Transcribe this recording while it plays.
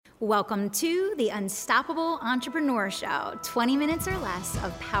Welcome to the Unstoppable Entrepreneur Show, 20 minutes or less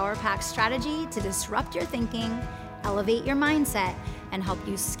of power-packed strategy to disrupt your thinking, elevate your mindset, and help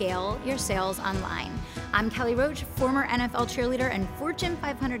you scale your sales online. I'm Kelly Roach, former NFL cheerleader and Fortune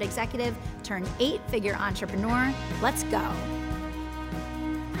 500 executive turned 8-figure entrepreneur. Let's go.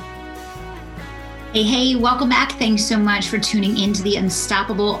 Hey, welcome back. Thanks so much for tuning into the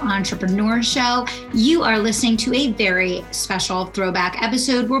Unstoppable Entrepreneur Show. You are listening to a very special throwback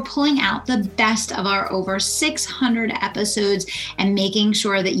episode. We're pulling out the best of our over 600 episodes and making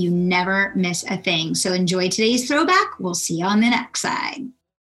sure that you never miss a thing. So enjoy today's throwback. We'll see you on the next side.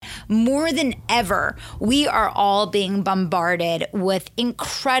 More than ever, we are all being bombarded with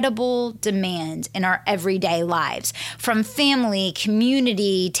incredible demand in our everyday lives, from family,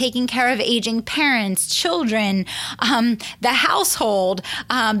 community, taking care of aging parents, children, the household,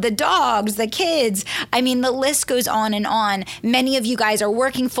 the dogs, the kids. I mean, the list goes on and on. Many of you guys are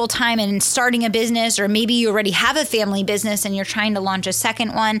working full time and starting a business, or maybe you already have a family business and you're trying to launch a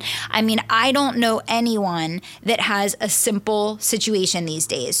second one. I mean, I don't know anyone that has a simple situation these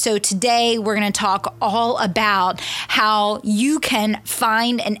days. So today we're going to talk all about how you can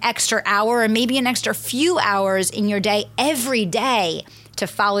find an extra hour or maybe an extra few hours in your day every day to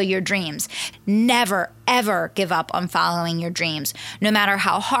follow your dreams. Never, ever give up on following your dreams. No matter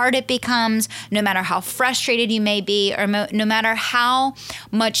how hard it becomes, no matter how frustrated you may be, or no matter how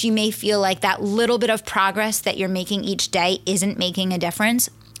much you may feel like that little bit of progress that you're making each day isn't making a difference,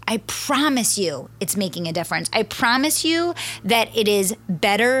 I promise you it's making a difference. I promise you that it is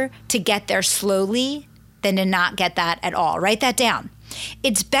better to get there slowly than to not get that at all. Write that down.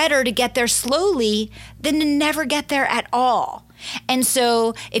 It's better to get there slowly than to never get there at all. And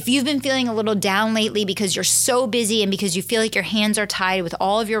so if you've been feeling a little down lately because you're so busy and because you feel like your hands are tied with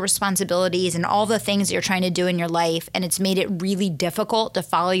all of your responsibilities and all the things that you're trying to do in your life, and it's made it really difficult to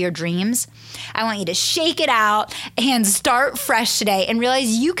follow your dreams, I want you to shake it out and start fresh today and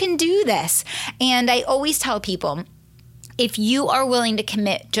realize you can do this. And I always tell people, if you are willing to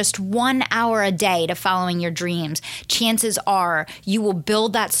commit just 1 hour a day to following your dreams, chances are you will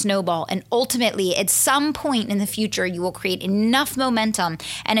build that snowball. And ultimately, at some point in the future, you will create enough momentum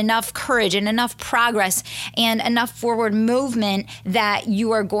and enough courage and enough progress and enough forward movement that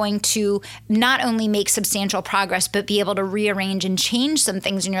you are going to not only make substantial progress, but be able to rearrange and change some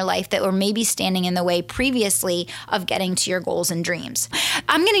things in your life that were maybe standing in the way previously of getting to your goals and dreams.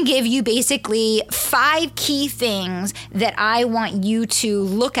 I'm going to give you basically 5 key things that I want you to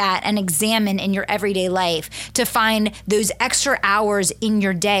look at and examine in your everyday life to find those extra hours in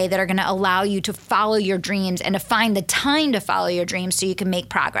your day that are going to allow you to follow your dreams and to find the time to follow your dreams so you can make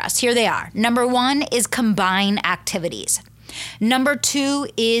progress. Here they are. Number 1 is combine activities. Number 2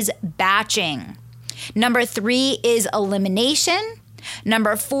 is batching. Number 3 is elimination.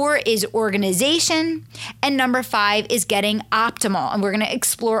 Number 4 is organization. And number 5 is getting optimal. And we're going to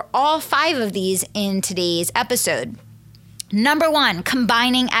explore all 5 of these in today's episode. Number 1,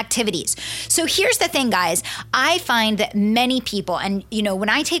 combining activities. So here's the thing, guys. I find that many people, and when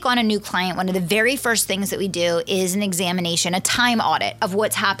I take on a new client, one of the very first things that we do is an examination, a time audit of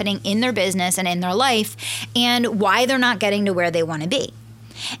what's happening in their business and in their life and why they're not getting to where they want to be.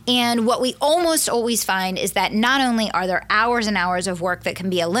 And what we almost always find is that not only are there hours and hours of work that can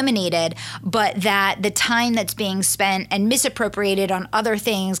be eliminated, but that the time that's being spent and misappropriated on other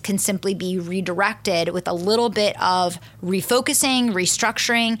things can simply be redirected with a little bit of refocusing,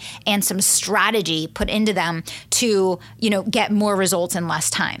 restructuring, and some strategy put into them to, get more results in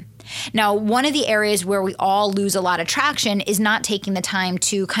less time. Now, one of the areas where we all lose a lot of traction is not taking the time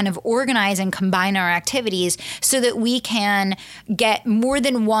to kind of organize and combine our activities so that we can get more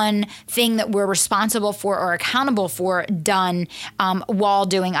than one thing that we're responsible for or accountable for done while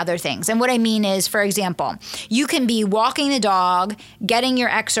doing other things. And what I mean is, for example, you can be walking the dog, getting your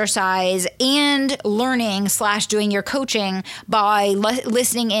exercise, and learning/doing your coaching by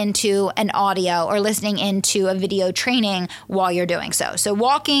listening into an audio or listening into a video training while you're doing so. So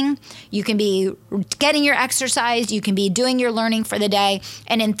walking, you can be getting your exercise, you can be doing your learning for the day,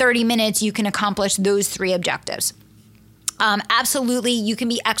 and in 30 minutes, you can accomplish those 3 objectives. Absolutely, you can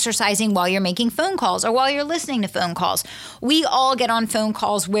be exercising while you're making phone calls or while you're listening to phone calls. We all get on phone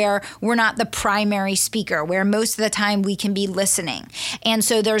calls where we're not the primary speaker, where most of the time we can be listening. And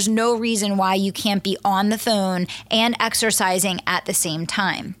so there's no reason why you can't be on the phone and exercising at the same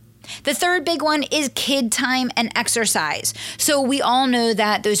time. The third big one is kid time and exercise. So we all know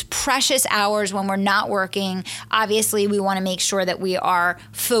that those precious hours when we're not working, obviously we want to make sure that we are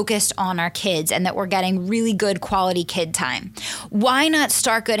focused on our kids and that we're getting really good quality kid time. Why not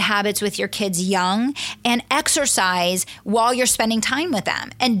start good habits with your kids young and exercise while you're spending time with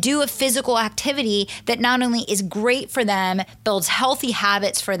them, and do a physical activity that not only is great for them, builds healthy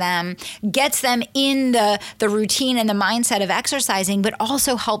habits for them, gets them in the routine and the mindset of exercising, but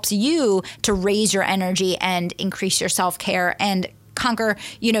also helps you to raise your energy and increase your self-care and conquer,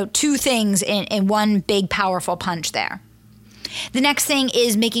 two things in one big, powerful punch there. The next thing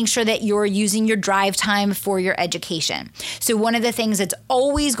is making sure that you're using your drive time for your education. So one of the things that's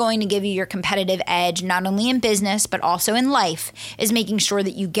always going to give you your competitive edge, not only in business, but also in life, is making sure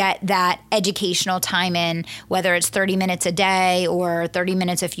that you get that educational time in, whether it's 30 minutes a day or 30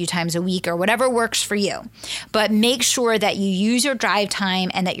 minutes a few times a week or whatever works for you. But make sure that you use your drive time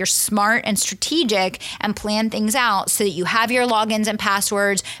and that you're smart and strategic and plan things out so that you have your logins and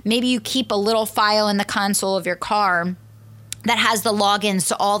passwords. Maybe you keep a little file in the console of your car that has the logins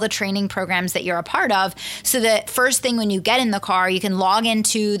to all the training programs that you're a part of, so that first thing when you get in the car, you can log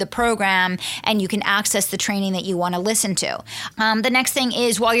into the program and you can access the training that you want to listen to. The next thing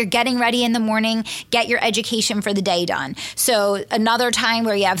is, while you're getting ready in the morning, get your education for the day done. So another time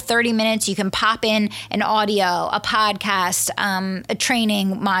where you have 30 minutes, you can pop in an audio, a podcast, a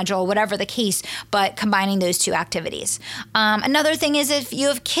training module, whatever the case, but combining those two activities. Another thing is, if you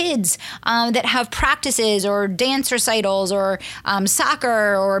have kids that have practices or dance recitals or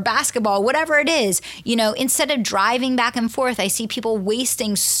soccer or basketball, whatever it is, instead of driving back and forth, I see people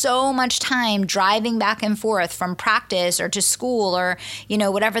wasting so much time driving back and forth from practice or to school or,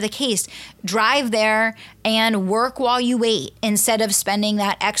 whatever the case. Drive there and work while you wait, instead of spending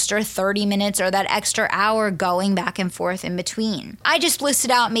that extra 30 minutes or that extra hour going back and forth in between. I just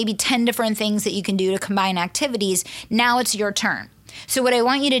listed out maybe 10 different things that you can do to combine activities. Now it's your turn. So what I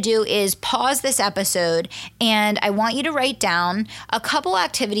want you to do is pause this episode, and I want you to write down a couple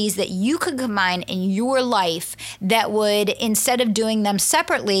activities that you could combine in your life that would, instead of doing them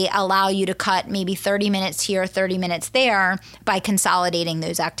separately, allow you to cut maybe 30 minutes here, 30 minutes there by consolidating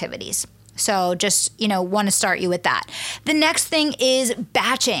those activities. So just, want to start you with that. The next thing is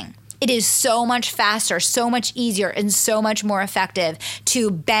batching. It is so much faster, so much easier, and so much more effective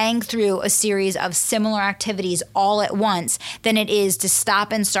to bang through a series of similar activities all at once than it is to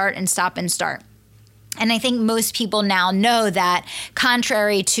stop and start and stop and start. And I think most people now know that,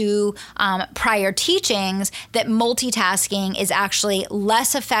 contrary to prior teachings, that multitasking is actually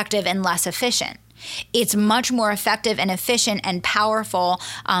less effective and less efficient. It's much more effective and efficient and powerful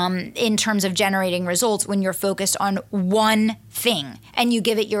in terms of generating results when you're focused on one thing and you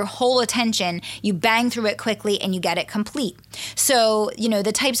give it your whole attention, you bang through it quickly, and you get it complete. So,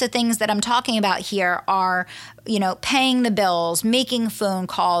 the types of things that I'm talking about here are, paying the bills, making phone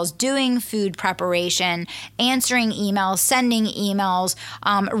calls, doing food preparation, answering emails, sending emails,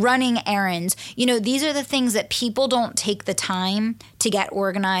 running errands. These are the things that people don't take the time to get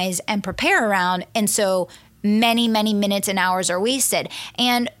organized and prepare around. And so many, many minutes and hours are wasted.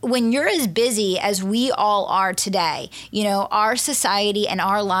 And when you're as busy as we all are today, our society and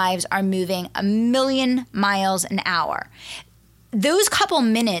our lives are moving 1,000,000 miles an hour. Those couple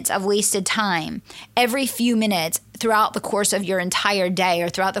minutes of wasted time every few minutes throughout the course of your entire day or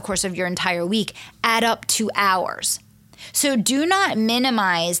throughout the course of your entire week add up to hours. So do not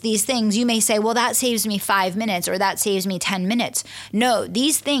minimize these things. You may say, well, that saves me 5 minutes or that saves me 10 minutes. No,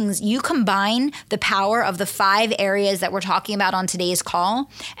 these things, you combine the power of the 5 areas that we're talking about on today's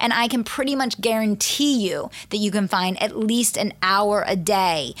call, and I can pretty much guarantee you that you can find at least an hour a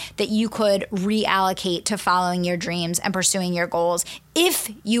day that you could reallocate to following your dreams and pursuing your goals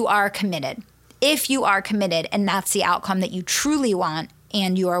if you are committed. If you are committed, and that's the outcome that you truly want,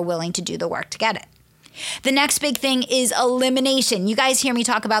 and you are willing to do the work to get it. The next big thing is elimination. You guys hear me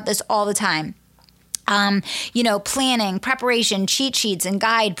talk about this all the time. Planning, preparation, cheat sheets, and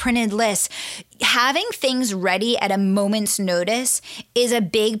guide, printed lists. Having things ready at a moment's notice is a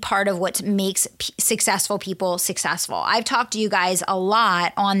big part of what makes successful people successful. I've talked to you guys a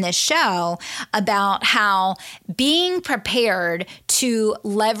lot on this show about how being prepared to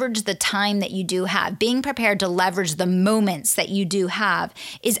leverage the time that you do have, being prepared to leverage the moments that you do have,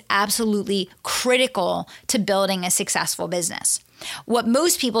 is absolutely critical to building a successful business. What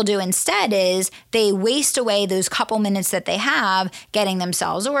most people do instead is they waste away those couple minutes that they have getting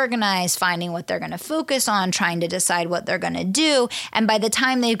themselves organized, finding what they're going to focus on, trying to decide what they're going to do. And by the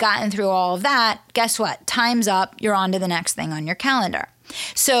time they've gotten through all of that, guess what? Time's up. You're on to the next thing on your calendar.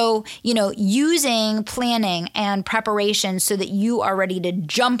 So, using planning and preparation so that you are ready to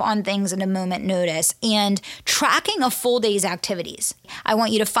jump on things at a moment notice, and tracking a full day's activities. I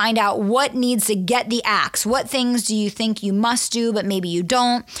want you to find out what needs to get the axe. What things do you think you must do, but maybe you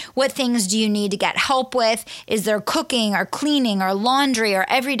don't? What things do you need to get help with? Is there cooking or cleaning or laundry or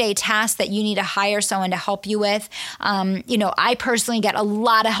everyday tasks that you need to hire someone to help you with? I personally get a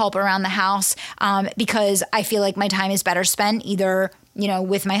lot of help around the house because I feel like my time is better spent either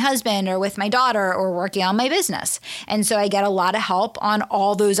with my husband or with my daughter or working on my business. And so I get a lot of help on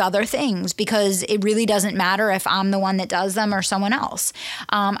all those other things because it really doesn't matter if I'm the one that does them or someone else.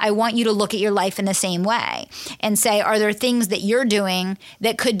 I want you to look at your life in the same way and say, are there things that you're doing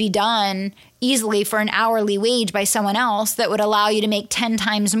that could be done easily for an hourly wage by someone else that would allow you to make 10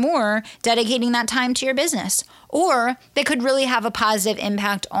 times more dedicating that time to your business? Or they could really have a positive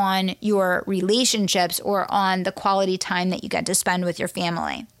impact on your relationships or on the quality time that you get to spend with your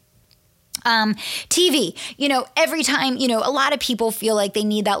family. TV, every time, a lot of people feel like they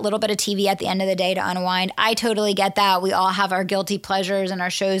need that little bit of TV at the end of the day to unwind. I totally get that. We all have our guilty pleasures and our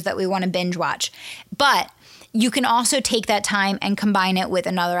shows that we want to binge watch. But you can also take that time and combine it with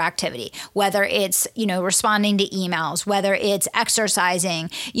another activity, whether it's, responding to emails, whether it's exercising,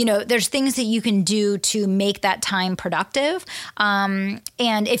 there's things that you can do to make that time productive. And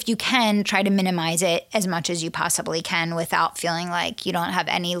if you can, try to minimize it as much as you possibly can without feeling like you don't have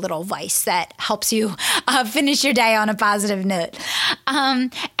any little vice that helps you finish your day on a positive note.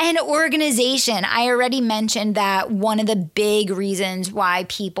 And organization. I already mentioned that one of the big reasons why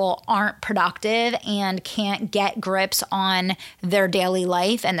people aren't productive and can't get grips on their daily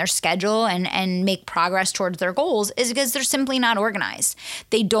life and their schedule and make progress towards their goals is because they're simply not organized.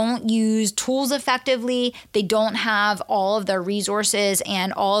 They don't use tools effectively. They don't have all of their resources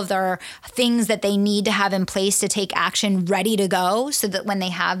and all of their things that they need to have in place to take action ready to go so that when they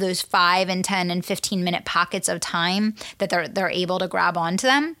have those 5 and 10 and 15 minute pockets of time that they're able to grab onto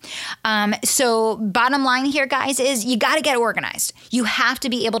them. So bottom line here, guys, is you got to get organized. You have to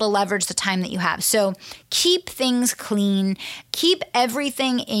be able to leverage the time that you have. So keep things clean. Keep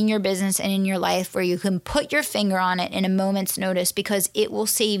everything in your business and in your life where you can put your finger on it in a moment's notice because it will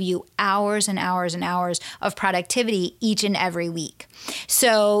save you hours and hours and hours of productivity each and every week.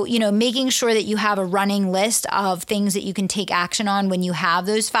 So, making sure that you have a running list of things that you can take action on when you have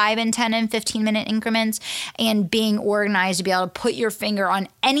those 5 and 10 and 15 minute increments and being organized to be able to put your finger on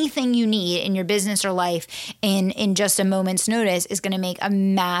anything you need in your business or life in just a moment's notice is going to make a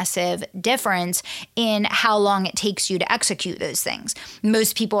massive difference in how long it takes you to execute those things.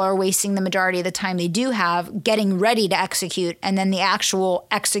 Most people are wasting the majority of the time they do have getting ready to execute, and then the actual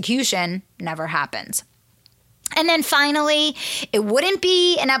execution never happens. And then finally, it wouldn't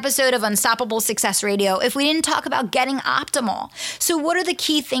be an episode of Unstoppable Success Radio if we didn't talk about getting optimal. So what are the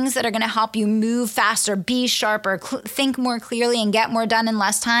key things that are going to help you move faster, be sharper, think more clearly, and get more done in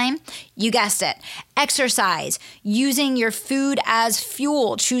less time? You guessed it. Exercise, using your food as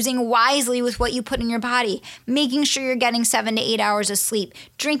fuel, choosing wisely with what you put in your body, making sure you're getting 7 to 8 hours of sleep,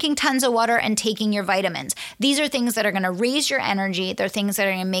 drinking tons of water, and taking your vitamins. These are things that are going to raise your energy. They're things that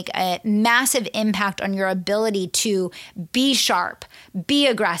are going to make a massive impact on your ability to be sharp, be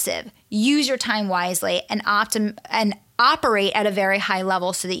aggressive, use your time wisely, and operate at a very high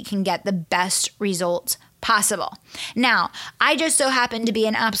level so that you can get the best results possible. Now, I just so happen to be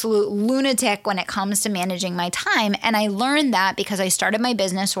an absolute lunatic when it comes to managing my time. And I learned that because I started my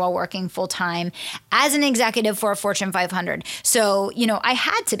business while working full time as an executive for a Fortune 500. So, I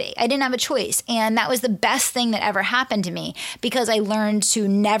had to be. I didn't have a choice. And that was the best thing that ever happened to me because I learned to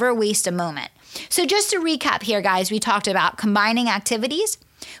never waste a moment. So just to recap here, guys, we talked about combining activities.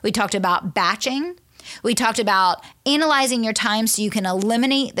 We talked about batching. We talked about analyzing your time so you can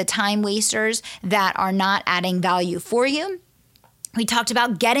eliminate the time wasters that are not adding value for you. We talked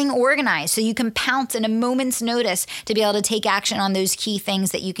about getting organized so you can pounce in a moment's notice to be able to take action on those key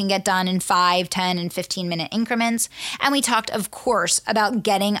things that you can get done in 5, 10, and 15-minute increments. And we talked, of course, about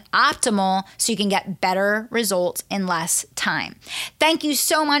getting optimal so you can get better results in less time. Thank you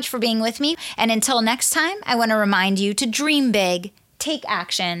so much for being with me. And until next time, I want to remind you to dream big, take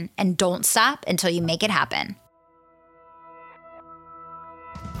action, and don't stop until you make it happen.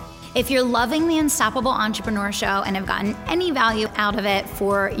 If you're loving the Unstoppable Entrepreneur Show and have gotten any value out of it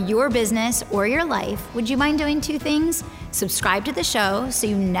for your business or your life, would you mind doing 2 things? Subscribe to the show so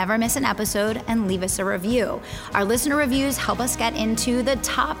you never miss an episode, and leave us a review. Our listener reviews help us get into the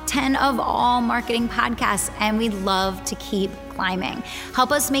top 10 of all marketing podcasts, and we love to keep climbing.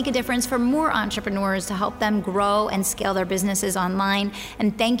 Help us make a difference for more entrepreneurs to help them grow and scale their businesses online.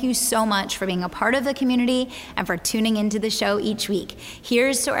 And thank you so much for being a part of the community and for tuning into the show each week.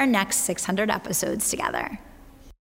 Here's to our next 600 episodes together.